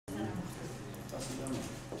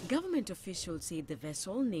Government officials said the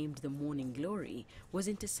vessel, named the Morning Glory, was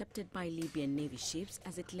intercepted by Libyan Navy ships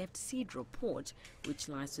as it left Sidra port, which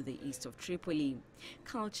lies to the east of Tripoli.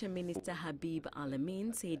 Culture Minister Habib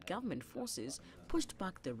al-Amin said government forces pushed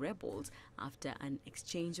back the rebels after an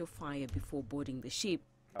exchange of fire before boarding the ship.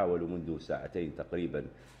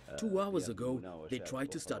 2 hours ago, they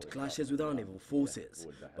tried to start clashes with our naval forces,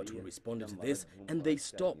 but we responded to this and they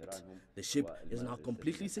stopped. The ship is now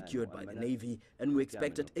completely secured by the Navy and we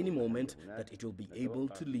expect at any moment that it will be able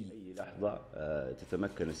to leave.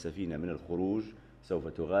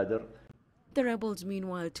 The rebels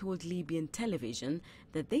meanwhile told Libyan television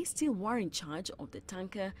that they still were in charge of the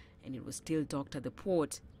tanker and it was still docked at the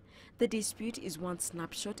port. The dispute is one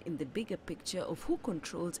snapshot in the bigger picture of who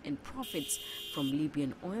controls and profits from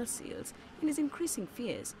Libyan oil sales and is increasing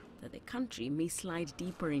fears that the country may slide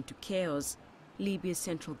deeper into chaos. Libya's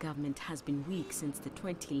central government has been weak since the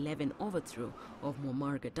 2011 overthrow of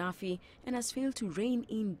Muammar Gaddafi and has failed to rein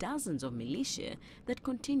in dozens of militia that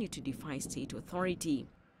continue to defy state authority.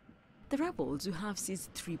 The rebels, who have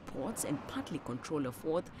seized 3 ports and partly control a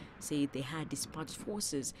 4th, say they had dispatched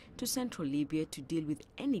forces to central Libya to deal with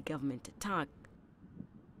any government attack.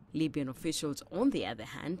 Libyan officials, on the other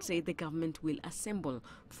hand, say the government will assemble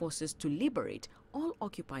forces to liberate all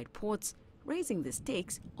occupied ports, raising the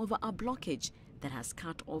stakes over a blockage that has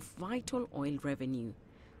cut off vital oil revenue.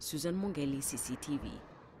 Susan Mongeli, CCTV.